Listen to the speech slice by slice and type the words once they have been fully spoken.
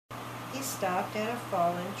He stopped at a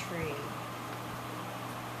fallen tree.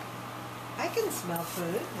 I can smell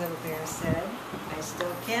food, Little Bear said. I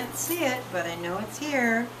still can't see it, but I know it's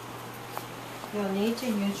here. You'll need to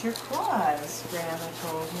use your claws, Grandma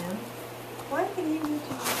told him. Why would he need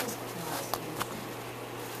to use his claws?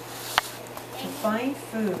 To find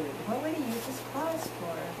food. What would he use his claws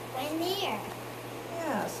for? Right there.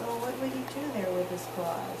 Yeah, so what would he do there with his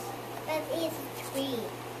claws? That is a tree.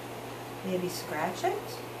 Maybe scratch it?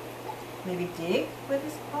 Maybe dig with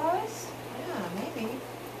his claws? Yeah, maybe.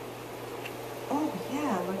 Oh,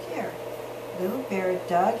 yeah, look here. Little Bear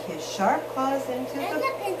dug his sharp claws into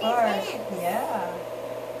the bark. Yeah.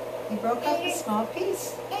 He broke up a small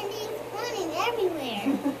piece. And he's running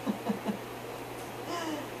everywhere.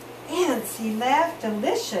 Ants, he laughed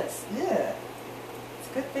delicious. Ugh. It's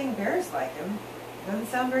a good thing bears like him. Doesn't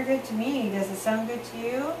sound very good to me. Does it sound good to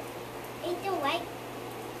you? They don't like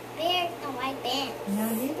bears, don't like bears. No,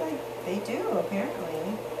 they do,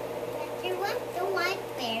 apparently. Don't like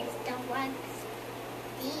bears, don't like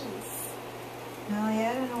these. No,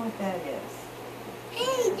 yeah, I don't know what that is.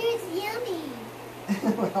 Hey, there's yummy.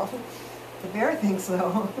 Well, the bear thinks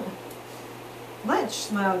so. Lunch,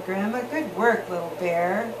 smiled Grandma. Good work, Little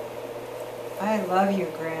Bear. I love you,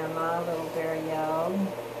 Grandma, Little Bear yelled.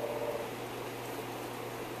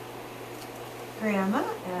 Grandma,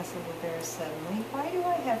 asked Little Bear suddenly, why do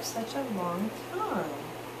I have such a long tongue?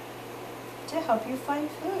 To help you find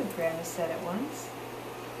food, Grandma said at once.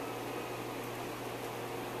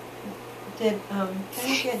 Can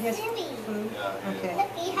you get his food? Yeah, okay.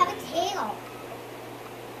 Look, you have a tail.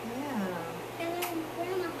 Yeah. And then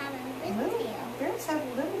Grandma have a little tail. Bears have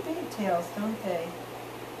little bitty tails, don't they?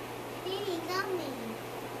 Really yummy.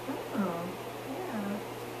 Oh, yeah.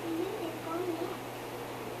 Really yummy.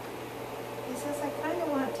 He says, I kind of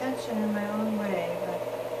want attention in my own way, but...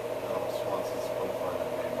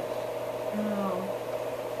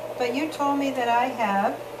 Oh. But you told me that I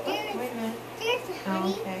have... Oh, wait a minute. There's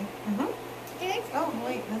honey. Oh, okay. There's Oh,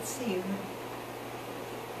 wait, let's see.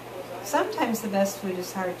 Sometimes the best food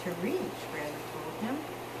is hard to reach, Grandma told him.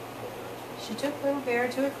 She took Little Bear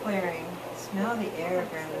to a clearing. Smell the air,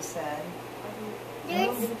 Grandma said.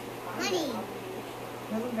 there's honey.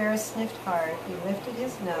 Little Bear sniffed hard. He lifted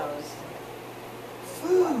his nose.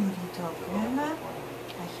 Food, he told Grandma.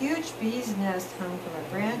 A huge bee's nest hung from a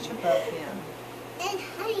branch above him. And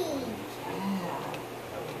honey.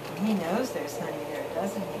 Yeah. He knows there's honey there,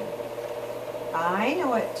 doesn't he? I know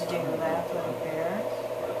what to do, laughed Little Bear.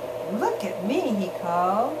 Look at me, he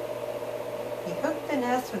called. He hooked the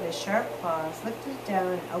nest with his sharp claws, lifted it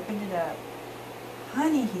down, and opened it up.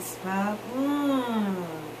 Honey, he smiled. Mmm.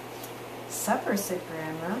 Supper, said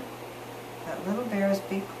Grandma. But Little Bear's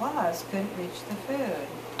big claws couldn't reach the food.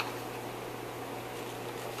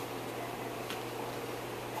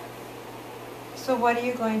 So what are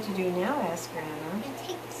you going to do now? Asked Grandma. It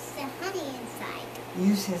takes the honey inside.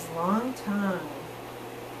 Use his long tongue.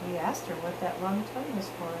 We asked her what that long tongue was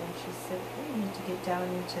for, and she said, we need to get down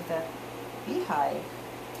into the beehive.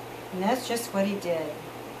 And that's just what he did.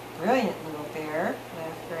 Brilliant, Little Bear,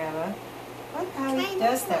 laughed Grandma. I wonder how he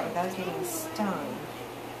does that without getting stung.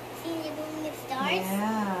 See the moon with stars?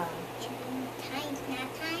 Yeah. And time's not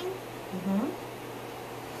time. Mm-hmm.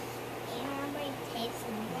 And remember it takes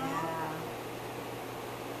a while. Yeah.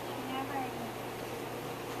 And remember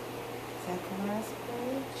Is that the last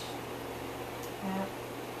page? Yeah.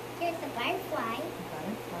 there's a butterfly.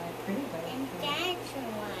 Butterfly, pretty And butterfly.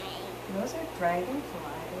 dragonfly. Those are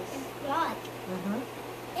dragonflies. And frog. Uh-huh.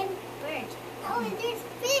 And bird. Oh, and there's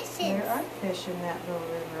fishes. There are fish in that little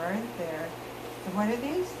river, aren't there? And what are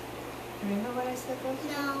these? Remember what I said those?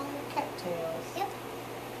 No. Cattails. Yep.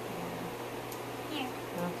 Yeah. Here.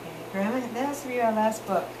 Okay. Grandma, that has to be our last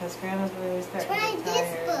book because Grandma's really starting to Try get this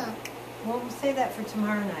tired. book. We'll say that for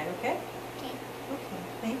tomorrow night, okay? Okay. Okay.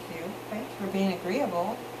 Thank you. Thanks for being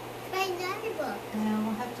agreeable. Try another book. And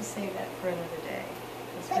we'll have to save that for another day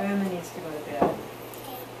because Grandma needs to go to bed.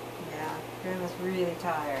 Okay. Yeah. Grandma's really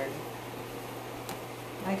tired.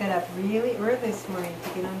 I got up really early this morning to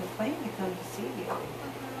get on the plane to come to see you.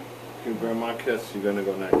 Give Grandma a kiss. You're gonna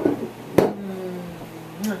go night night.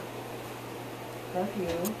 Love you.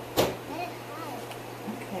 Let it hide.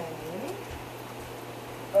 Okay.